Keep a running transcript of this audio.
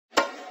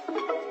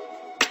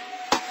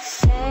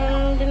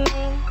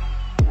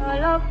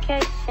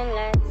location.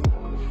 Let's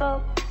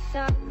focus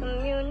on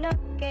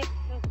communication.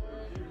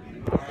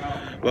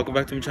 Welcome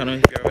back to my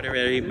channel. If you're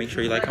already, make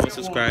sure you like, comment,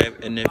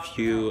 subscribe, and if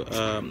you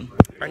are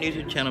new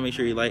to the channel, make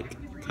sure you like,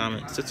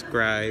 comment,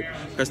 subscribe,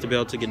 press the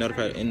bell to get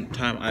notified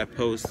anytime I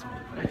post.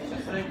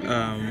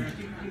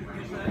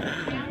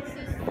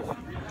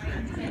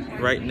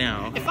 Right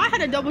now, if I had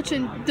a double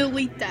chin,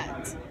 delete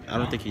that. I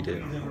don't think you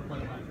did.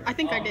 I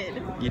think I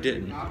did. You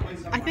didn't.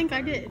 I think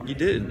I did. You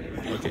did.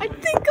 Okay. I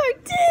think I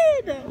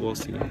did. We'll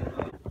see.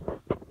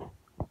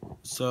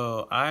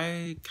 So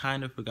I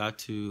kind of forgot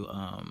to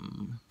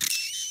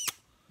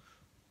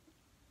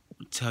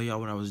tell y'all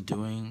what I was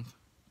doing.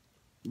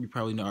 You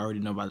probably already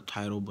know by the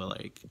title, but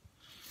like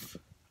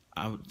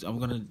I'm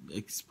gonna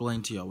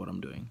explain to y'all what I'm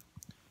doing.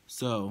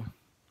 So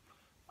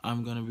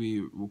I'm gonna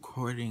be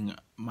recording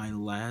my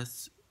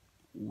last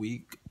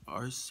week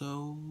or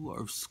so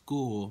of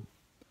school,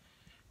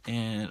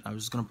 and I'm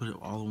just gonna put it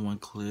all in one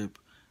clip.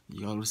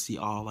 Y'all will see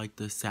all like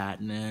the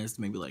sadness,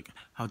 maybe like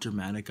how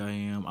dramatic I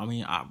am. I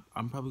mean,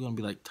 I'm probably gonna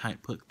be like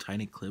put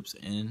tiny clips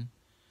in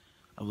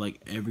of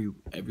like every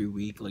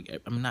week, like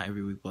I mean not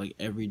every week, but like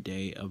every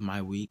day of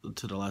my week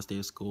to the last day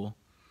of school.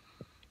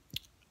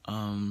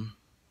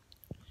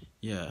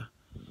 Yeah,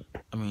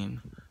 I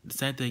mean the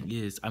sad thing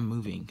is I'm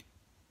moving,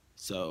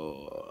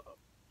 so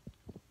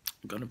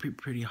it's gonna be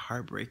pretty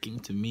heartbreaking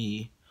to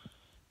me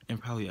and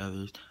probably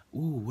others.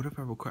 Ooh, what if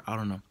I record? I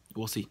don't know.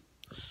 We'll see.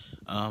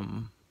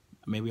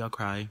 Maybe I'll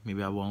cry.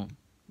 Maybe I won't,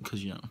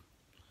 because you know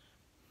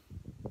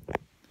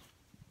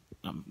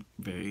I'm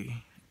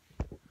very.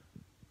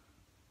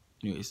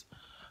 Anyways,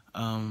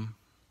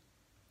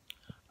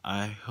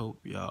 I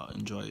hope y'all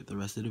enjoy the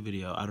rest of the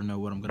video. I don't know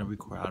what I'm gonna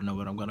record. I don't know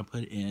what I'm gonna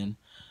put in.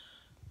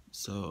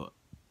 So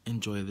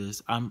enjoy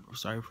this. I'm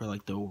sorry for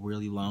like the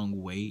really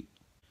long wait.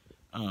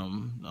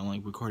 On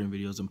like recording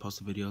videos and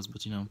posting videos,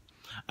 but you know,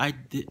 I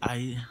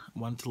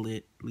wanted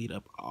to lead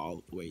up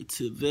all the way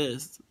to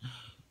this.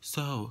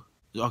 So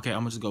okay, I'm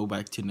gonna just go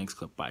back to the next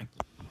clip. Bye.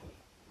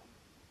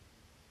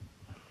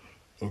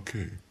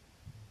 Okay,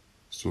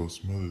 so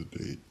it's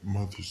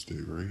Mother's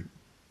Day, right?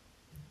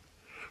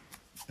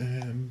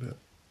 And an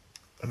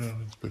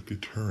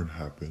unexpected turn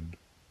happened,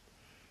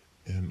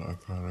 and I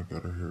kind of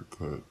got a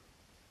haircut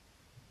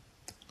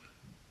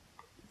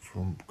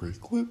from Great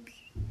Clips,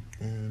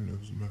 and it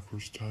was my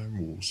first time,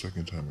 well,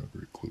 second time at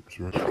Great Clips,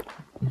 right?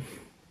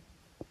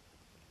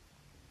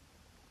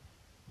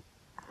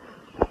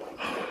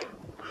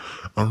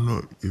 I don't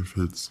know if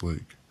it's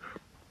like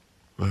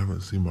I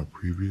haven't seen my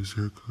previous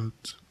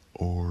haircuts,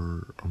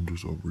 or I'm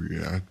just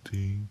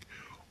overreacting,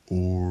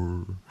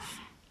 or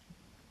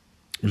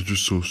it's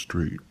just so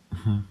straight.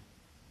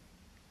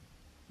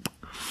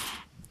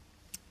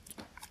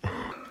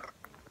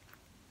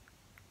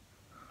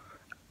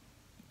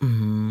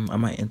 I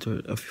might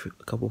enter a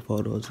couple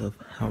photos of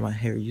how my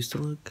hair used to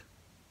look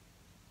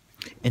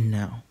and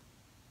now.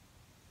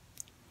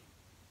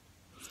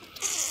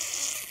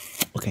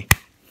 Okay,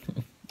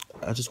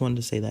 I just wanted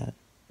to say that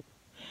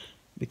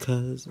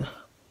because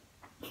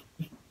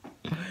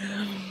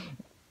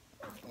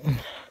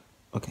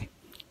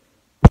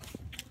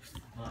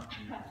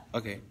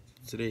okay,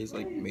 today is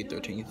like May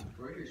 13th.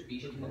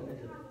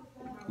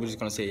 We're just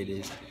gonna say it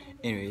is.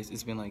 Anyways,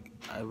 it's been like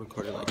I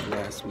recorded like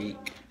last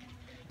week,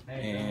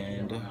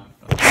 and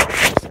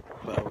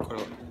but I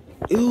recorded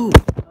like, ew.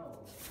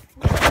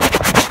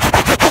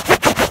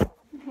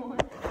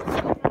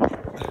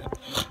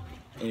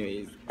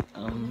 Anyways,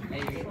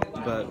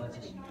 but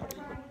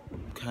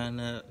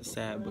kind of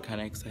sad, but kind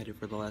of excited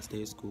for the last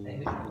day of school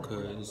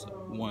because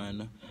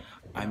one,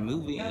 I'm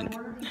moving.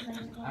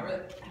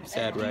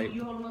 Sad, right?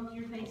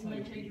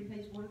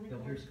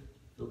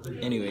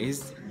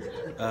 Anyways,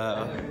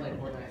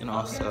 and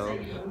also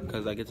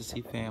because I get to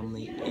see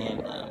family,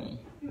 and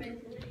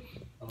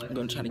I'm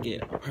gonna try to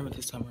get an apartment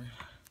this summer.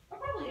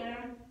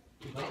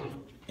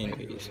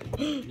 Anyways,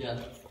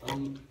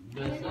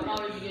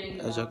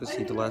 as y'all can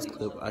see, the last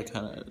clip I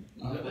kind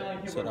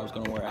of said I was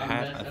gonna wear a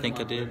hat. I think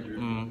I did,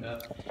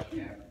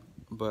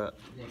 but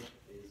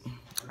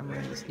I'm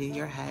wearing this New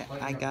Year hat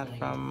I got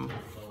from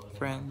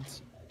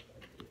friends,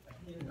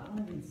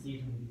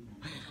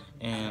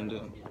 and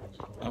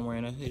I'm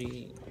wearing a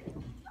hoodie,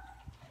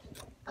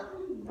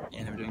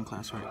 and I'm doing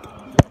classwork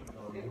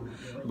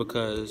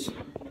because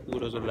who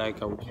doesn't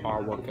like a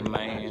hard-working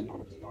man?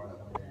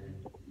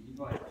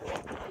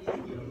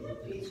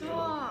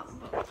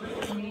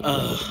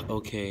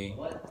 Okay.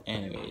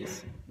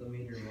 Anyways.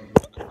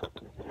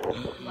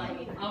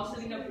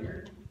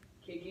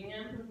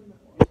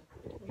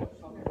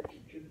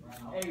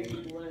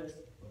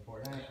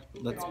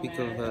 Let's speak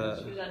of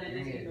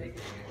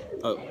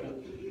oh,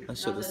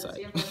 let's show this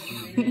side.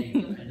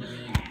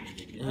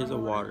 Here's a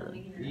water.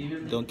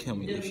 Don't kill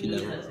me if you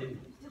know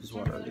this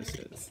water this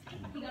is.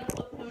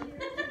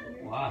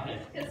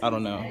 I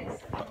don't know.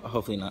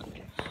 Hopefully not.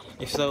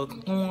 If so,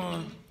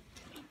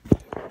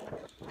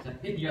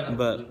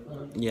 but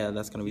yeah,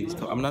 that's gonna be this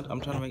clip.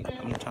 I'm trying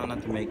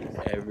not to make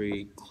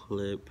every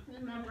clip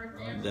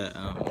that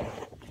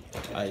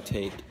I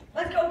take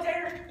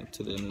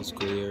to the end of the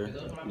school year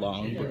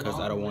long because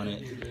I don't want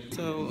it.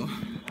 So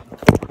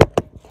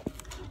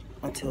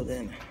until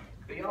then.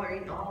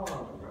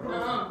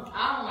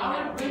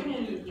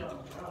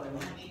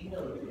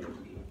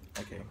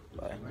 Okay,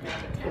 bye.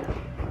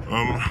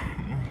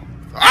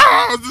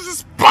 This is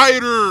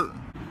spider.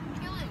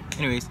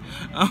 Anyways,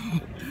 You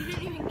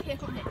didn't even kill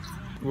it.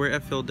 we're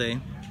at field day.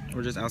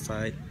 We're just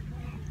outside,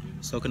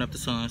 soaking up the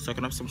sun,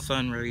 soaking up some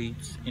sun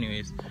rays.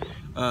 Anyways,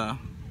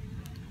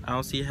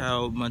 I'll see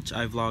how much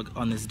I vlog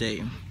on this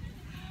day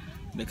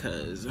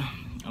because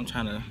I'm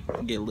trying to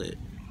get lit.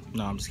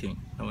 No, I'm just kidding.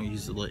 I don't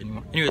use the lit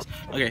anymore. Anyways,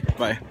 okay,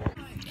 bye.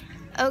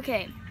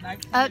 Okay,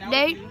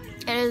 update.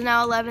 It is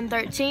now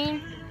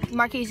 11:13.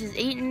 Marquise is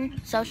eating,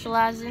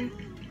 socializing.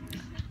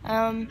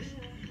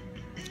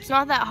 It's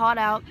not that hot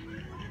out.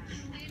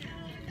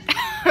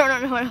 I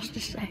don't know what else to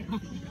say.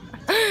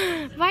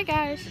 Bye,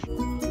 guys.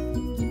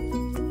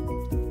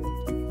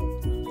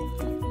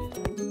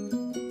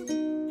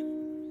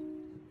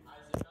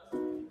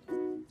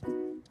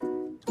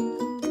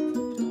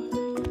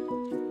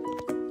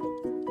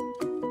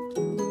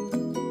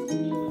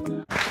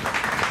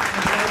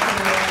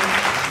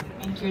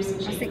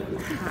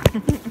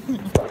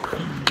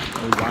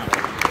 Oh, wow.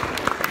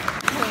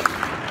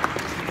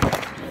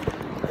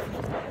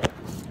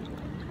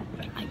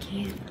 I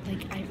can't.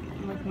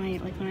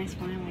 Like when I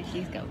smile, my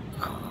teeth go.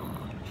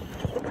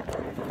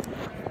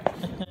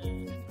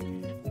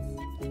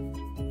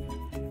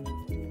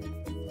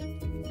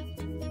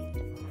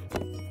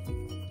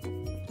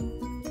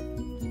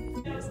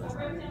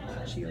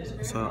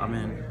 So I'm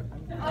in.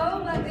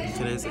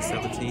 Today's the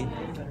 17th.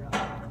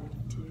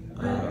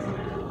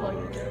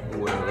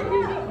 Whatever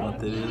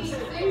month it is.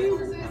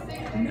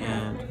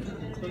 And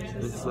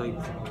it's like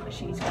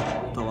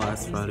the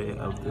last Friday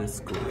of this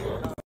school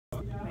year.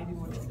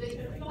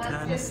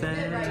 Kinda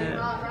sad,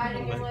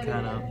 but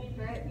kinda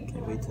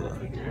can't wait to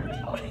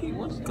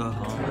go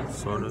home,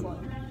 sort of.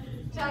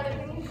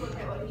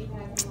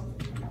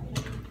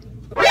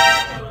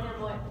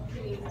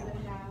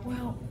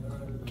 Well,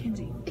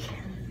 Kenzie.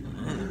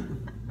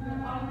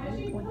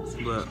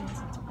 But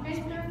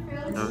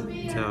I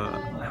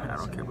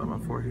don't care about my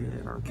forehead.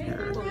 I don't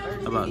care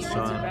about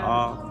showing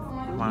off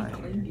my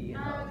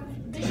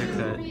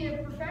haircut.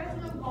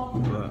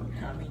 But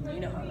You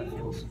know how that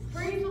feels.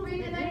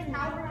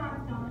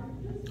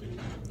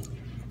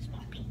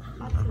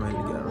 I'm ready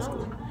to get out of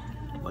school.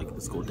 Like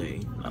the school day,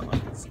 not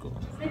like the school.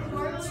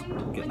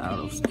 Get out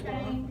of school.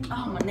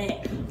 Oh, my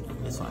neck.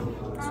 It's fine.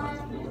 It's fine.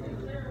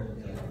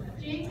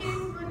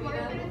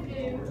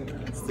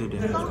 Still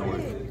didn't have to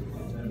work.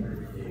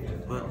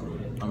 But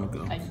I'm gonna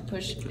go. I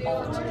pushed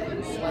Alt. I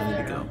need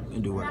to go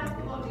and do work.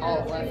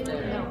 Alt left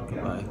it.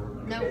 Goodbye.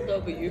 No,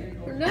 W.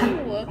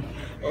 No.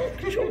 Oh,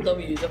 Control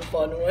W is a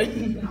fun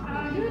one.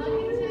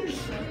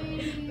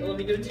 Let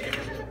me go to.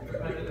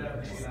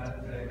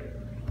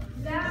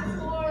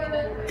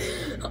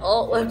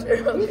 Alt left her.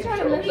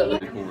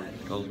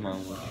 Control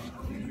W.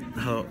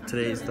 Oh,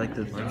 today's like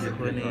the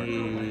 20.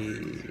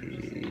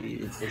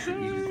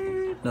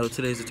 No,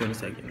 today's the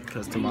 22nd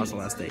because tomorrow's the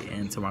last day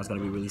and tomorrow's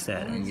gonna be really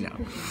sad. And you know,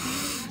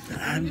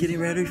 I'm getting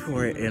ready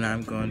for it and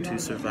I'm going to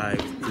survive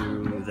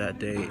through that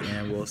day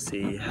and we'll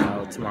see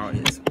how tomorrow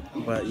is.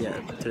 But yeah,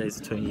 today's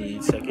the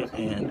 22nd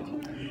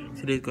and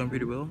today's going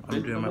pretty well.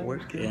 I'm doing my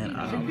work and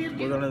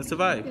we're gonna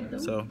survive.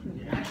 So,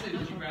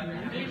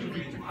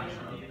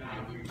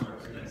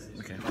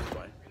 okay,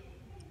 bye.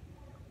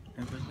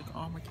 Everybody's like,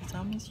 oh my kids,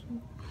 I miss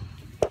you.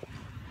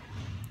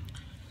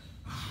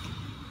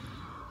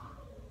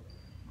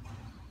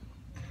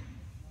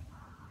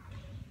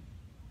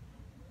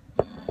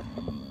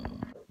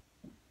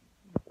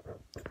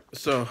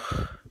 So,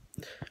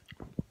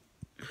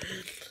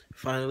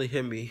 finally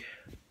hit me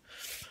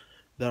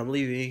that I'm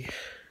leaving,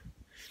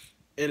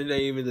 and it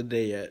ain't even the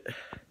day yet.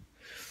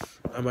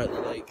 I might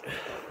look like,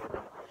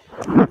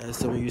 as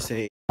some of you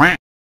say,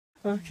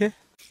 okay.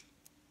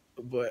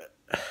 But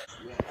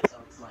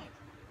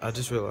I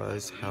just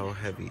realized how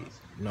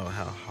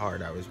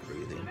hard I was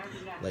breathing.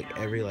 Like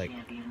every I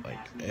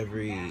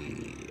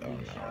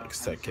don't know, like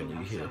second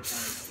you hear.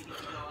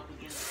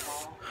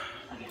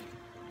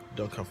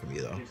 Don't come for me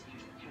though.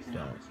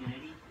 Don't.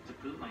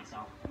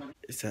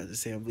 It's sad to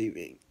say I'm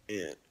leaving,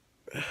 and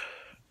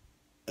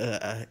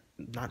I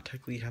not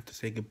technically have to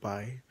say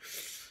goodbye,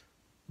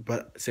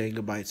 but saying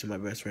goodbye to my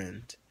best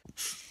friend.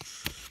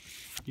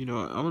 You know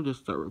what, I'm gonna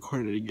just start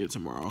recording it again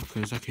tomorrow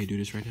because I can't do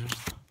this right now.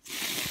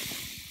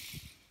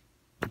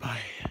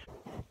 Bye.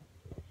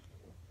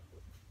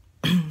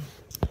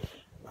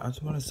 I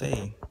just want to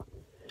say,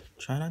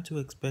 try not to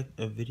expect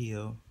a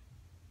video.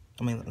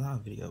 I mean, not a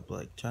video, but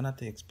like, try not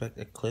to expect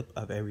a clip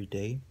of every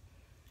day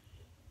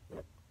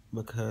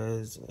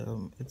because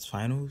it's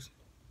finals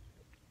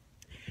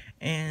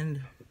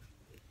and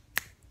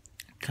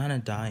kind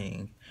of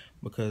dying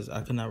because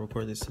I could not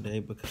record today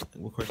because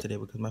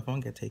my phone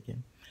got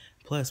taken.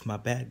 Plus, my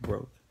bag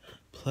broke.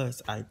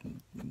 Plus, I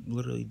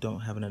literally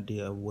don't have an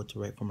idea of what to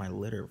write for my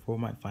letter for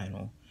my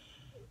final.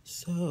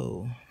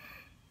 So,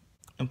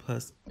 and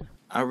plus,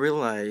 I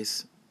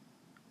realize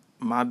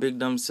My big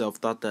dumb self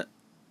thought that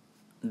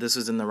this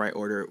was in the right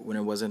order when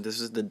it wasn't.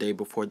 This was the day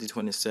before the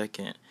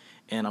 22nd,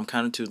 and I'm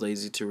kind of too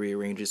lazy to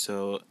rearrange it,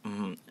 so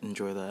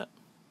enjoy that.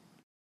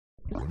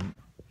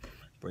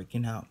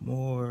 Breaking out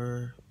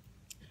more.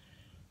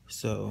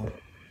 So,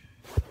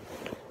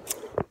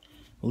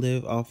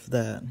 live off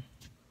that.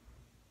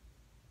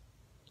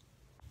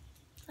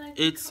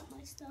 It's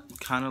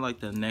kind of like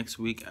the next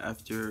week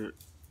after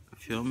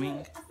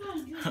filming,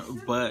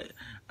 but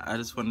I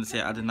just wanted to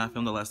say I did not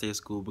film the last day of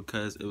school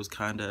because it was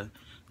kind of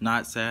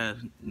not sad,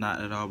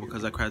 not at all,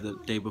 because I cried the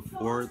day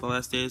before the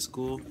last day of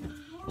school,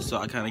 so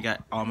I kind of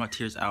got all my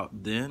tears out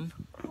then,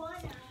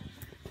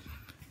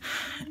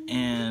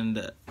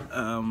 and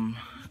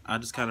I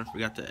just kind of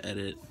forgot to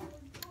edit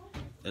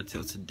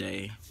until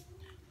today.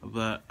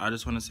 But I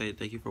just want to say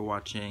thank you for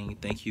watching.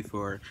 Thank you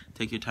for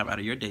taking your time out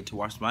of your day to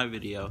watch my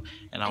video.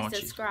 And I want you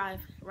subscribe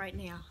right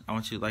now. I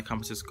want you to like,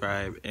 comment,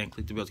 subscribe, and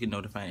click the bell to get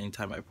notified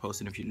anytime I post.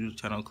 And if you're new to the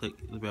channel, click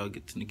the bell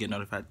to get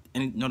notified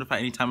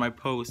anytime I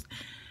post.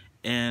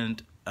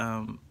 And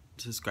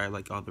subscribe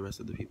like all the rest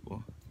of the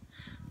people.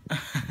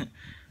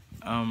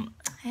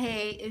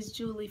 Hey, it's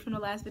Julie from the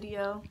last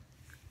video.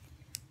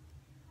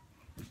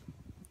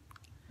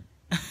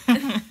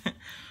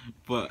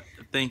 But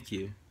thank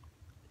you.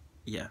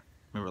 Yeah.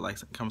 Remember, like,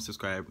 comment,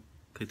 subscribe,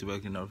 click the bell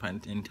to get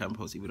notified anytime I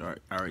post, even though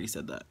I already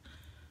said that.